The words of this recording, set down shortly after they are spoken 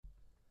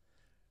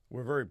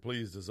We're very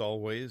pleased, as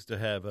always, to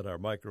have at our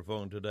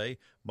microphone today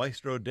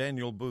Maestro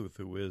Daniel Boothe,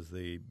 who is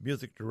the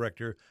music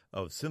director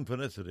of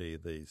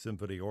Symphonicity, the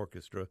symphony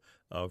orchestra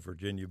of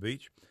Virginia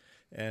Beach.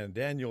 And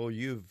Daniel,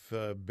 you've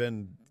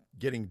been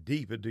getting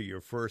deep into your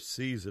first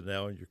season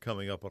now, and you're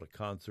coming up on a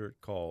concert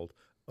called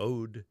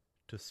Ode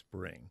to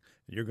Spring.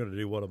 And you're going to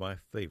do one of my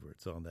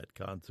favorites on that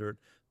concert,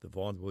 the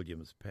Vaughan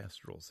Williams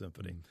Pastoral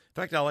Symphony. In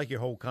fact, I like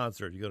your whole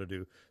concert. You're going to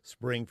do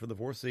Spring from the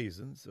Four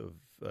Seasons of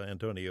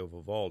Antonio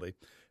Vivaldi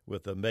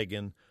with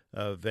Megan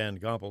Van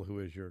Gompel, who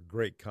is your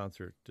great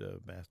concert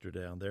master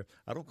down there.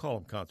 I don't call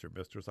them concert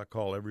misters. I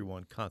call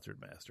everyone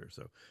concert master.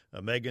 So,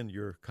 Megan,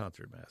 you're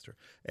concert master.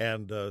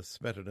 And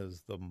Smetena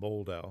is the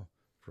Moldau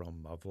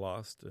from I've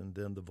Lost, and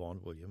then the Vaughan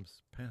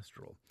Williams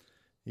Pastoral.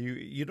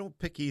 You don't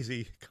pick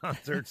easy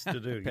concerts to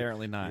do.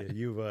 Apparently not.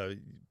 You've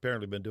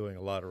apparently been doing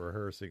a lot of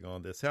rehearsing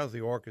on this. How's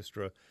the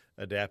orchestra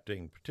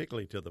adapting,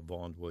 particularly to the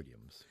Vaughan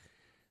Williams?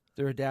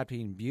 They're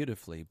adapting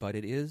beautifully, but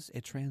it is a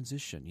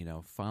transition,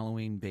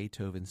 following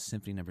Beethoven's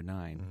Symphony No.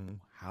 9. Mm-hmm.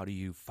 How do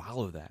you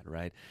follow that,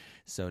 right?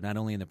 So not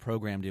only in the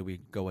program did we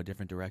go a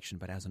different direction,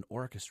 but as an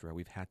orchestra,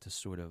 we've had to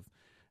sort of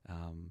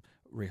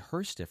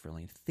rehearse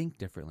differently, think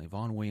differently.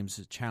 Vaughan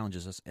Williams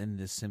challenges us in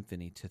this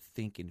symphony to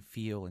think and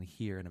feel and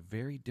hear in a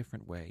very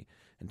different way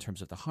in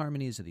terms of the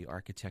harmonies, of the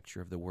architecture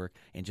of the work,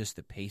 and just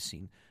the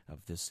pacing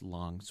of this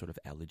long sort of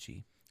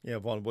elegy. Yeah,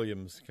 Vaughan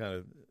Williams kind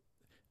of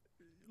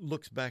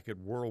looks back at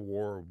World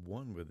War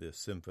I with this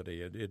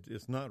symphony.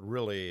 It's not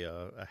really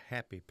a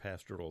happy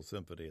pastoral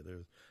symphony.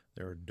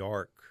 There are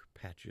dark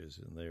patches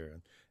in there,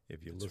 and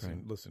if you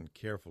listen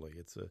carefully,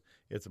 it's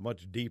a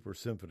much deeper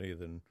symphony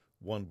than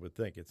one would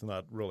think. It's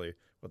not really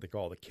what they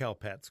call the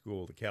cowpat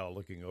school, the cow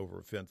looking over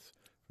a fence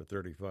for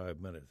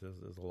 35 minutes.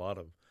 There's a lot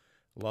of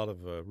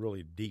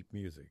really deep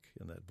music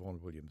in that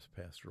Vaughan Williams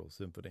Pastoral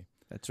Symphony.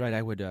 That's right.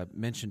 I would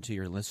mention to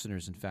your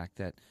listeners, in fact,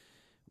 that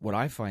what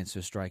I find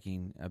so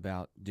striking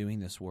about doing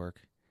this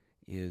work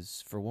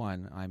is, for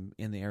one, I'm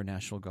in the Air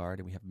National Guard,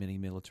 and we have many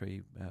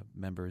military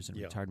members and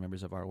retired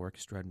members of our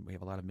orchestra, and we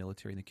have a lot of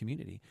military in the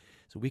community.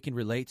 So we can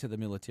relate to the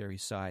military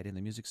side and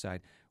the music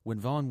side. When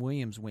Vaughan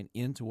Williams went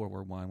into World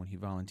War I, when he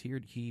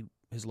volunteered,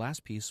 his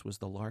last piece was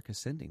the Lark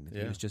Ascending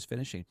that he was just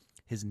finishing.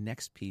 His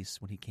next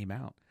piece, when he came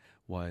out,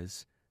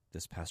 was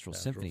this Pastoral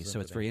Symphony.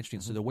 So it's very interesting.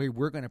 Mm-hmm. So the way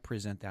we're going to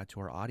present that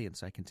to our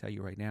audience, I can tell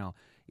you right now,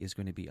 is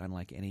going to be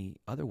unlike any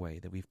other way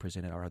that we've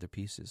presented our other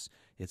pieces.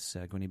 It's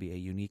going to be a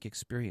unique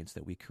experience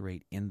that we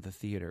create in the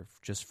theater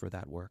just for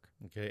that work.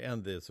 Okay,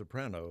 and the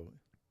soprano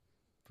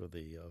for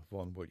the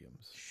Vaughan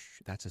Williams.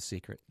 That's a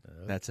secret.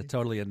 Okay. That's a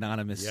totally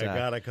anonymous. You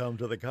got to come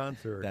to the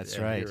concert. That's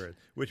and right. Hear it,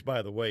 which,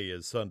 by the way,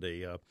 is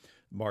Sunday,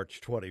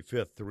 March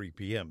 25th, 3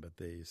 p.m. at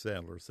the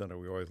Sandler Center.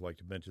 We always like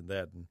to mention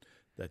that, and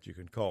that you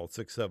can call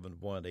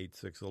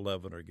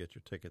 671-8611 or get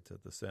your tickets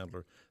at the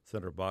Sandler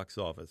Center box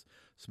office.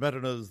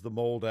 Smetena's the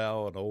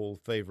Moldau, an old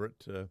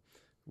favorite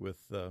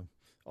with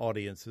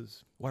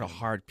audiences. What a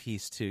hard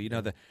piece, too.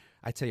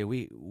 I tell you,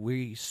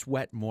 we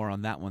sweat more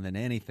on that one than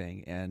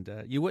anything, and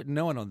you wouldn't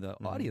know it on the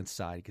audience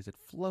side because it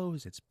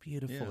flows, it's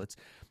beautiful,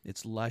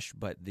 it's lush,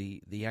 but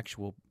the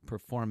actual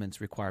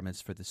performance requirements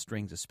for the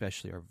strings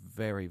especially are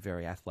very,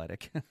 very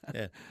athletic.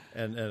 Yeah.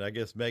 And I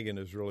guess Megan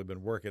has really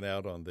been working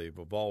out on the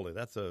Vivaldi.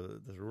 That's a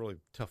really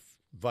tough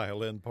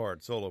violin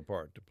solo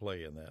part to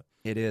play in that.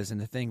 It is,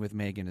 and the thing with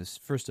Megan is,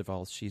 first of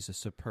all, she's a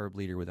superb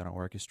leader within our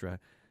orchestra.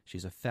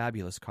 She's a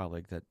fabulous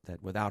colleague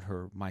that without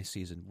her, my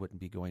season wouldn't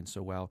be going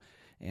so well.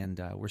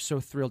 And we're so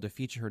thrilled to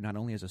feature her not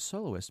only as a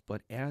soloist,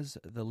 but as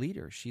the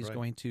leader. She's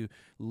going to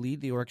lead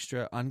the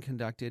orchestra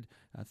unconducted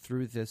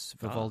through this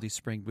Vivaldi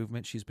Spring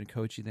movement. She's been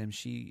coaching them.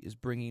 She is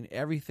bringing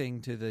everything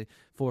to the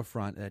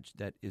forefront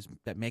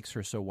that makes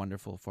her so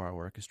wonderful for our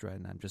orchestra,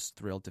 and I'm just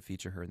thrilled to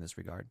feature her in this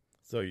regard.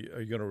 So are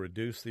you going to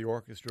reduce the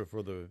orchestra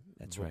for the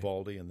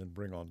Vivaldi and then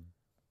bring on,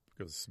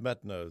 because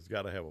Smetena has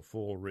got to have a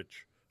full,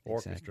 rich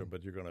orchestra,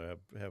 but you're going to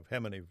have how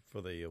many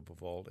for the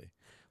Vivaldi?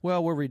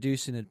 Well, we're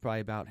reducing it by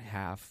about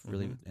half,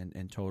 really,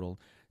 in total.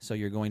 So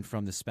you're going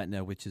from the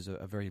Smetena, which is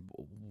a very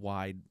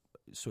wide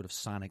sort of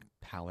sonic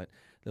palette,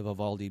 the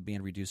Vivaldi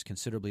being reduced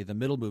considerably. The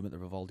middle movement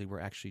of Vivaldi, we're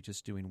actually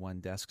just doing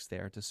one desks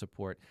there to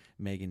support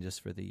Megan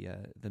just for the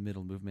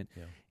middle movement.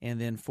 Yeah. And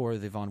then for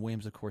the Vaughan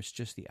Williams, of course,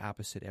 just the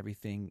opposite.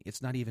 Everything,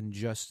 it's not even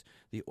just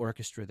the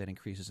orchestra that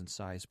increases in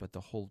size, but the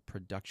whole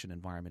production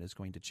environment is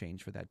going to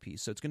change for that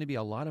piece. So it's going to be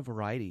a lot of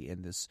variety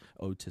in this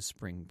Ode to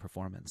Spring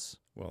performance.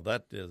 Well,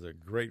 that is a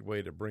great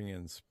way to bring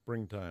in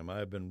springtime.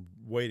 I've been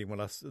waiting.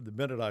 The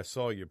minute I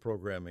saw you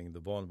programming the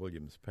Vaughan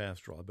Williams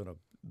Pastoral, I've been a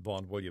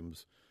Vaughan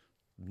Williams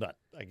nut,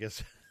 I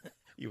guess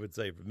you would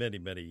say, for many,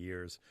 many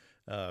years.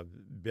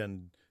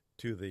 Been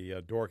to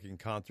the Dorking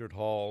Concert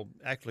Hall.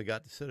 Actually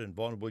got to sit in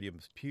Vaughan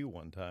Williams' pew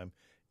one time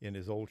in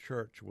his old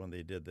church when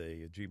they did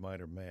the G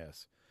minor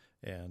Mass,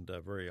 and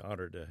very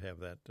honored to have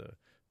that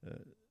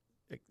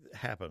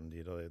happen.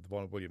 The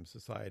Vaughan Williams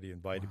Society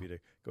invited me to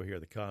go hear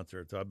the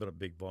concert, so I've been a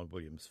big Vaughan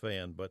Williams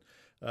fan, but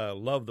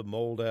love the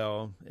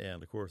Moldau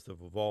and, of course, the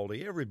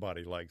Vivaldi.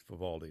 Everybody likes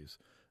Vivaldi's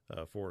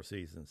Four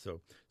Seasons.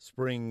 So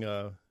spring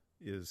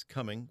is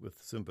coming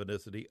with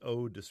Symphonicity,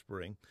 Ode to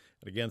Spring.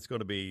 And again, it's going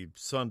to be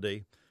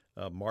Sunday,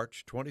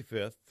 March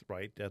 25th,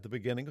 right at the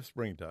beginning of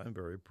springtime,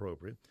 very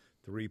appropriate,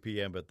 3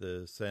 p.m. at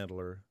the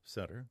Sandler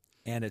Center.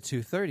 And at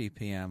 2:30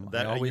 p.m.,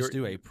 I always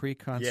do a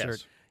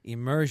pre-concert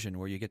immersion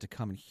where you get to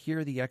come and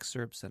hear the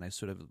excerpts, and I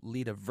sort of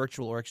lead a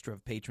virtual orchestra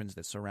of patrons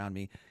that surround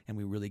me, and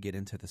we really get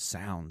into the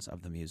sounds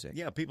of the music.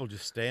 Yeah, people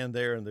just stand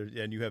there,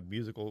 and you have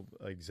musical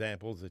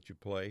examples that you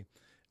play,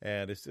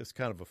 and it's just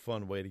kind of a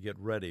fun way to get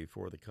ready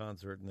for the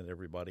concert, and then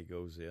everybody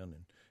goes in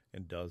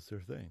and does their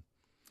thing.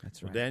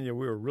 That's right. Well, Daniel,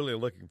 we were really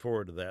looking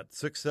forward to that.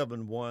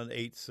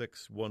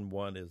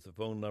 671-8611 is the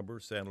phone number.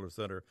 Sandler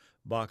Center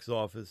box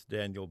office,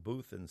 Daniel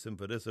Boothe and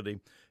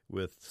Symphonicity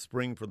with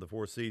Spring from the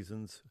Four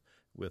Seasons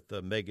with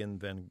Megan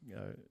Van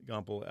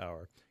Gompel,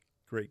 our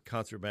great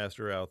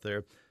concertmaster out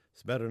there.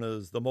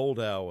 Smetena's The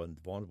Moldau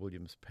and Vaughan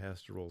Williams'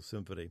 Pastoral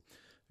Symphony.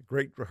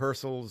 Great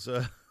rehearsals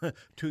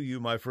to you,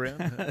 my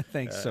friend.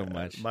 Thanks so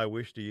much. My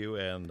wish to you,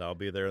 and I'll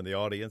be there in the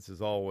audience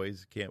as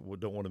always. Don't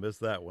want to miss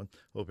that one.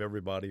 Hope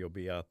everybody will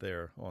be out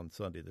there on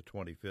Sunday the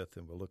 25th,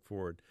 and we'll look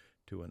forward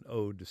to an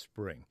Ode to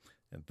Spring.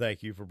 And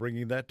thank you for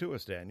bringing that to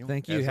us, Daniel.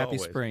 Thank you. As Happy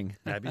always. spring.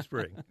 Happy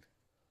spring.